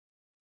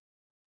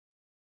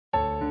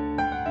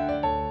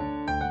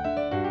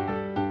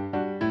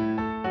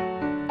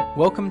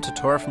Welcome to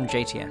Torah from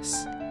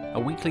JTS, a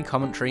weekly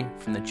commentary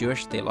from the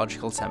Jewish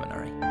Theological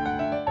Seminary.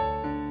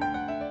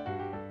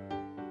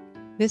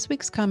 This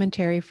week's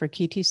commentary for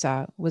Ki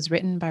Tisa was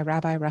written by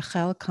Rabbi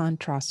Rachel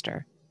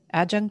Kahn-Troster,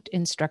 adjunct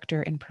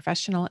instructor in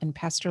professional and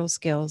pastoral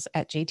skills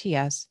at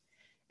JTS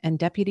and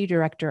deputy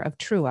director of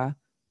TRUA,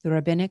 the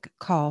Rabbinic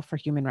Call for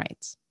Human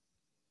Rights.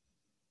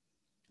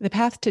 The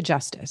path to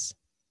justice.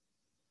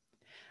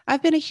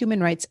 I've been a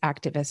human rights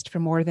activist for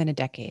more than a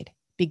decade,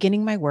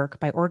 beginning my work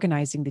by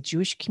organizing the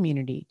Jewish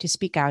community to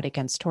speak out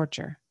against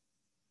torture.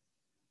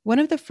 One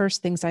of the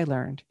first things I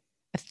learned,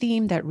 a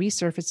theme that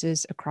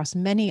resurfaces across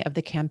many of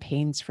the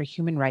campaigns for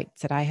human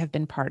rights that I have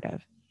been part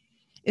of,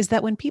 is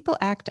that when people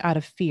act out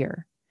of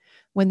fear,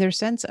 when their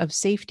sense of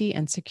safety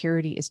and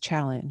security is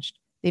challenged,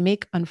 they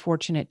make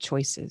unfortunate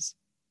choices.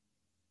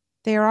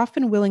 They are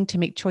often willing to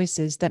make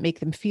choices that make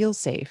them feel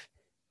safe,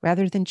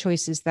 rather than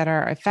choices that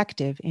are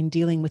effective in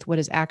dealing with what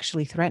is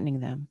actually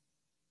threatening them.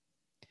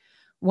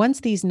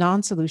 Once these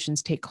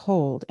non-solutions take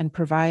hold and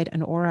provide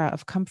an aura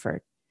of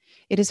comfort,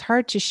 it is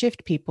hard to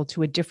shift people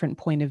to a different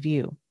point of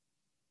view.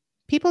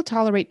 People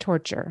tolerate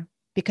torture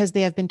because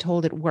they have been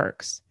told it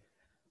works,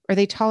 or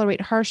they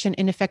tolerate harsh and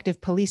ineffective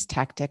police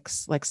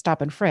tactics like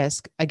stop and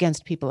frisk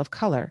against people of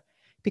color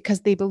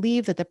because they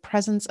believe that the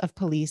presence of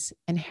police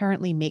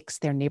inherently makes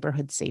their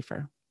neighborhood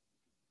safer.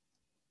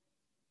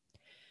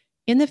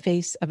 In the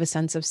face of a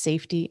sense of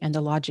safety and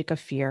the logic of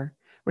fear,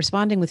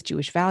 responding with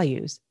Jewish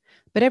values,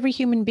 but every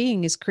human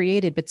being is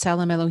created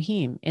b'tselem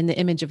Elohim, in the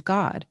image of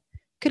God,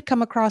 could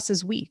come across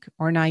as weak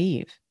or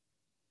naive.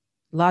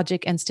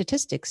 Logic and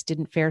statistics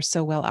didn't fare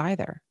so well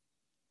either.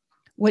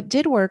 What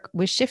did work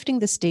was shifting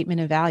the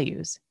statement of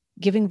values,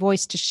 giving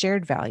voice to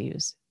shared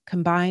values,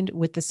 combined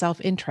with the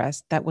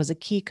self-interest that was a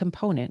key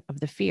component of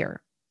the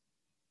fear.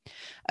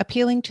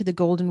 Appealing to the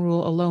golden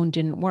rule alone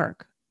didn't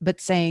work, but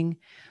saying,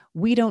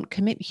 we don't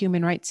commit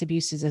human rights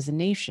abuses as a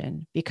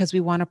nation because we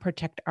want to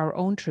protect our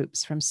own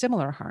troops from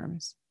similar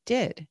harms,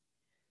 did.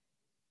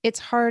 It's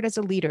hard as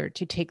a leader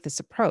to take this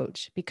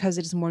approach because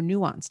it is more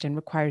nuanced and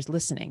requires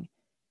listening.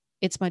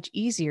 It's much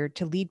easier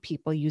to lead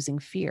people using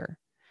fear,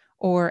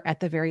 or at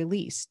the very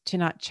least, to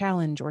not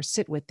challenge or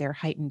sit with their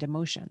heightened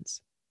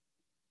emotions.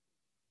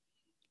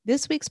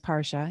 This week's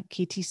Parsha,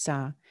 Ki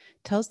Tisa,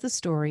 tells the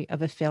story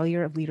of a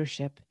failure of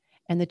leadership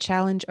and the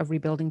challenge of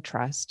rebuilding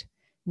trust,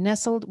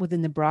 nestled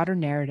within the broader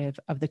narrative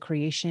of the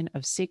creation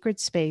of sacred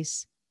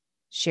space,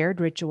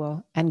 shared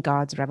ritual, and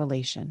God's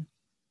revelation.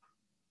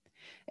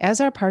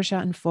 As our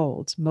Parsha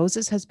unfolds,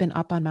 Moses has been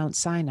up on Mount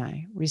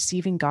Sinai,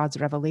 receiving God's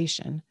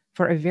revelation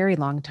for a very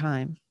long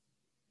time.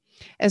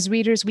 As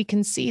readers, we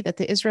can see that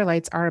the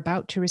Israelites are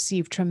about to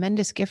receive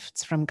tremendous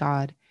gifts from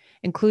God,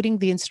 including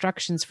the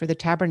instructions for the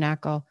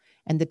tabernacle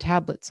and the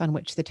tablets on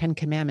which the Ten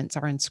Commandments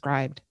are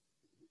inscribed.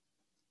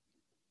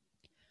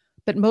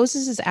 But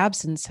Moses'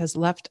 absence has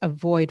left a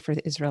void for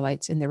the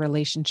Israelites in their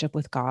relationship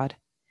with God.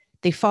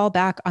 They fall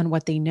back on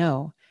what they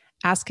know,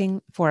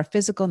 asking for a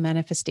physical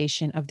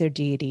manifestation of their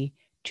deity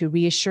to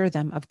reassure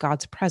them of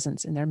God's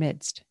presence in their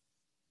midst.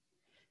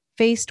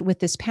 Faced with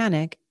this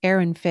panic,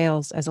 Aaron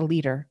fails as a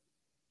leader.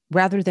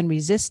 Rather than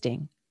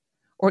resisting,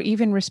 or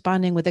even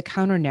responding with a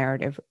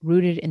counter-narrative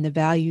rooted in the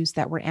values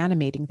that were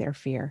animating their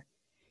fear,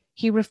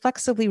 he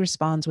reflexively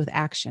responds with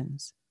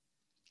actions.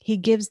 He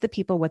gives the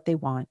people what they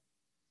want.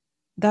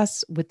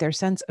 Thus, with their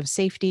sense of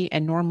safety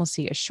and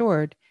normalcy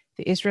assured,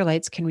 the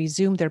Israelites can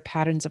resume their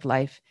patterns of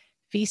life,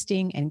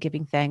 feasting and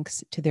giving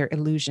thanks to their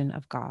illusion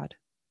of God.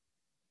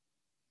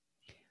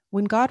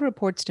 When God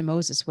reports to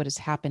Moses what has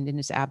happened in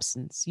his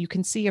absence, you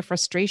can see a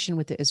frustration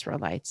with the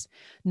Israelites,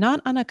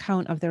 not on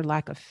account of their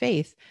lack of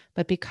faith,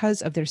 but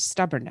because of their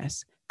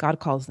stubbornness, God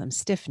calls them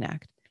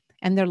stiff-necked,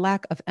 and their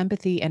lack of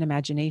empathy and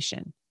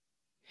imagination.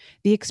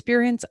 The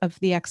experience of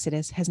the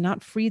Exodus has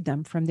not freed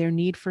them from their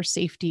need for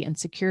safety and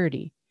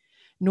security,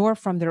 nor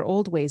from their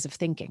old ways of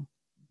thinking.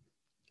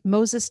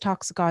 Moses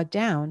talks God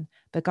down,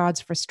 but God's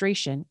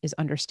frustration is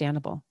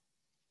understandable.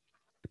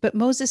 But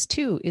Moses,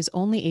 too, is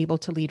only able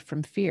to lead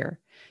from fear,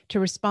 to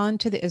respond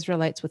to the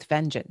Israelites with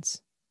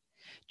vengeance.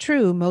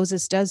 True,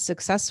 Moses does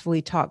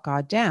successfully talk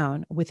God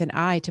down with an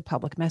eye to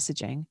public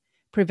messaging,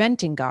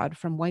 preventing God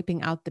from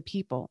wiping out the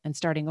people and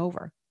starting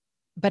over.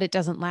 But it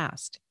doesn't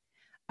last.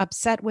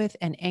 Upset with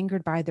and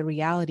angered by the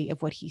reality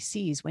of what he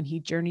sees when he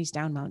journeys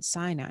down Mount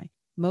Sinai,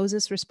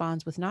 Moses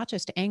responds with not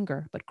just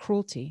anger, but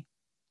cruelty.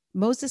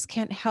 Moses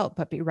can't help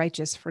but be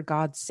righteous for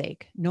God's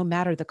sake, no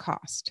matter the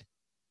cost.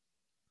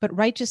 But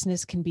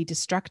righteousness can be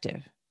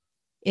destructive.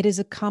 It is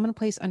a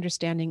commonplace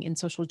understanding in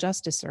social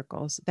justice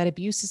circles that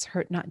abuses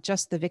hurt not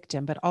just the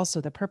victim, but also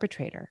the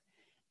perpetrator.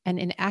 And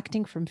in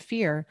acting from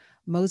fear,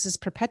 Moses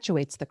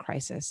perpetuates the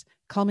crisis,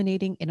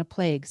 culminating in a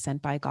plague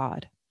sent by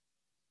God.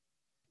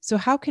 So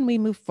how can we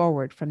move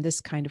forward from this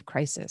kind of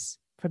crisis,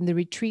 from the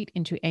retreat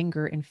into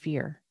anger and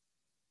fear?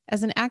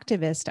 As an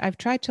activist, I've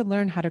tried to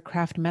learn how to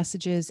craft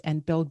messages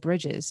and build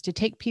bridges to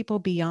take people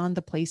beyond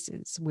the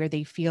places where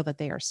they feel that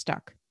they are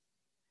stuck.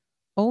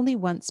 Only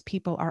once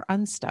people are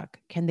unstuck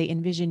can they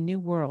envision new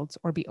worlds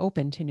or be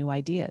open to new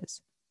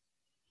ideas.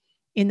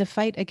 In the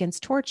fight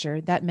against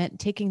torture, that meant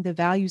taking the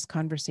values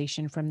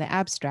conversation from the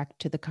abstract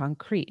to the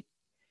concrete.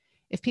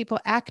 If people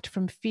act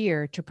from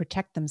fear to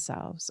protect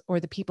themselves or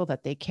the people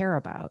that they care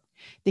about,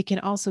 they can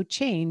also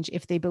change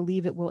if they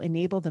believe it will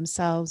enable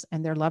themselves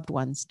and their loved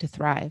ones to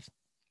thrive.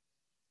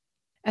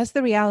 As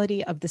the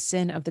reality of the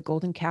sin of the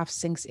golden calf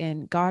sinks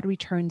in, God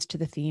returns to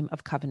the theme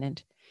of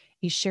covenant,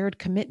 a shared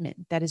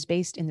commitment that is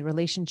based in the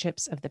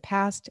relationships of the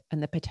past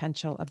and the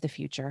potential of the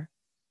future.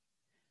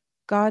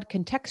 God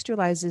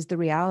contextualizes the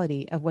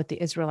reality of what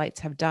the Israelites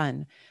have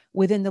done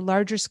within the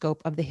larger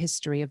scope of the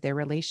history of their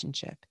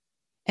relationship.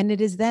 And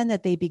it is then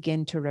that they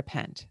begin to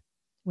repent,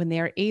 when they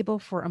are able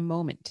for a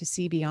moment to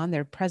see beyond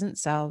their present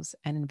selves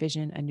and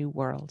envision a new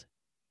world.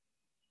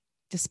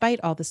 Despite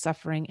all the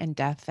suffering and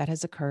death that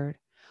has occurred,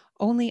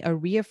 only a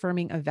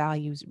reaffirming of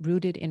values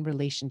rooted in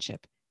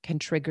relationship can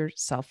trigger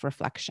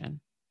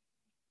self-reflection.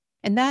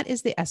 And that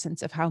is the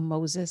essence of how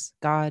Moses,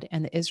 God,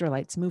 and the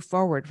Israelites move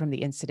forward from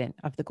the incident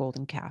of the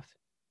golden calf.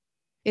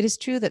 It is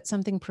true that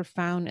something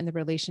profound in the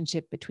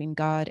relationship between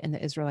God and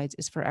the Israelites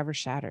is forever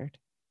shattered.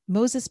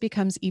 Moses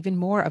becomes even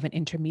more of an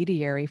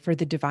intermediary for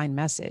the divine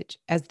message,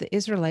 as the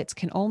Israelites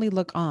can only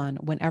look on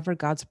whenever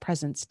God's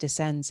presence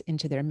descends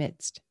into their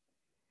midst.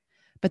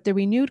 But the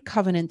renewed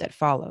covenant that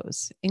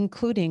follows,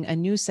 including a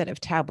new set of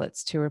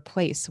tablets to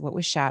replace what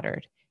was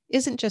shattered,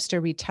 isn't just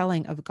a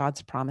retelling of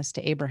God's promise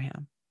to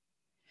Abraham.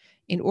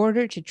 In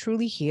order to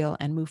truly heal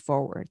and move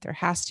forward, there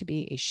has to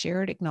be a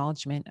shared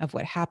acknowledgement of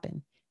what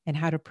happened and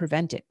how to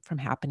prevent it from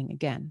happening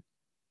again.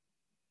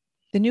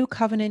 The new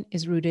covenant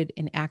is rooted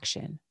in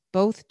action,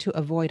 both to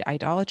avoid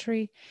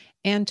idolatry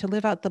and to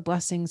live out the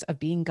blessings of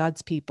being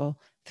God's people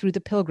through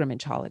the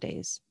pilgrimage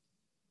holidays.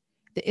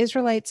 The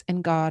Israelites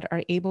and God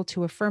are able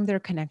to affirm their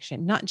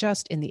connection not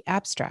just in the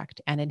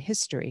abstract and in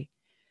history,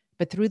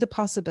 but through the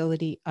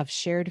possibility of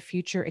shared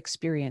future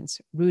experience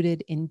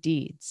rooted in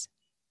deeds.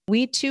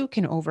 We too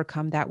can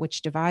overcome that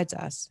which divides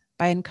us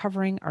by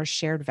uncovering our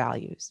shared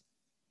values.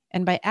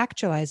 And by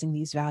actualizing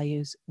these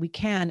values, we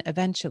can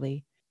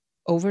eventually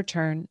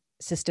overturn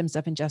systems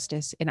of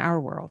injustice in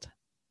our world.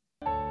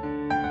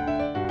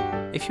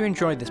 If you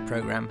enjoyed this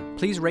program,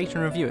 please rate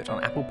and review it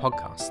on Apple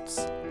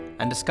Podcasts,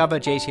 and discover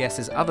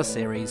JTS's other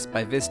series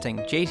by visiting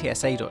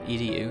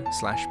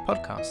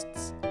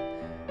jtsa.edu/podcasts.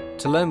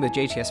 To learn with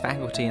JTS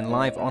faculty in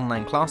live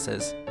online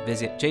classes,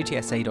 visit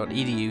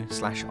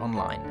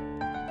jtsa.edu/online,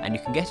 and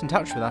you can get in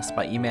touch with us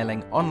by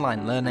emailing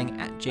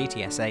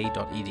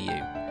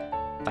onlinelearning@jtsa.edu.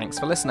 Thanks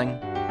for listening.